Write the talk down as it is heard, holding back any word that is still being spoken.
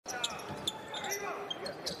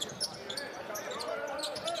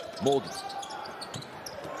Morgan.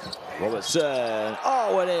 Robertson.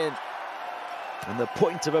 Oh, and in. And the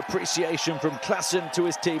point of appreciation from Klassen to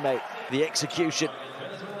his teammate. The execution.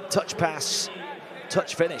 Touch pass.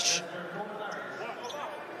 Touch finish.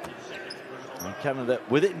 And Canada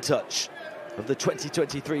within touch of the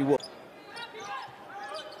 2023 World.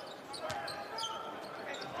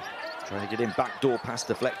 Trying to get in, backdoor pass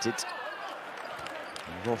deflected.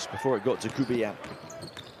 And Ross before it got to Kubian.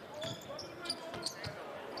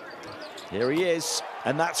 Here he is,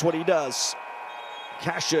 and that's what he does.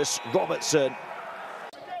 Kassius Robertson.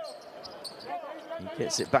 He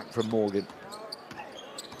gets it back from Morgan.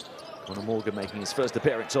 Conor Morgan making his first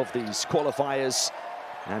appearance of these qualifiers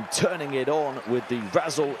and turning it on with the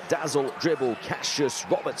razzle-dazzle dribble, Kassius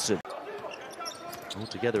Robertson.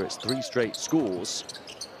 Altogether, it's 3 straight scores.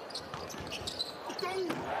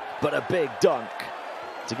 But a big dunk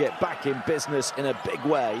to get back in business in a big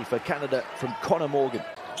way for Canada from Conor Morgan.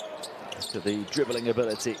 Look at the dribbling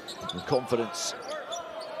ability and confidence.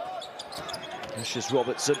 Kassius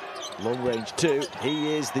Robertson, long range 2.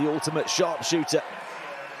 He is the ultimate sharpshooter.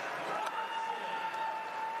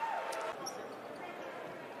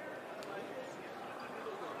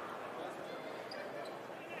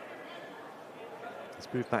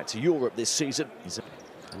 Let's move back to Europe this season. He's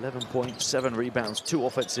 11.7 rebounds, 2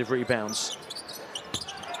 offensive rebounds.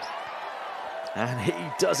 And he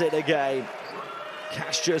does it again.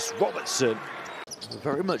 Kassius Robertson.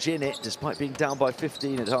 Very much in it, despite being down by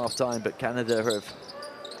 15 at half-time, but Canada have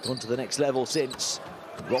gone to the next level since.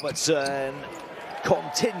 Robertson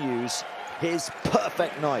continues his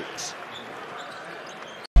perfect night.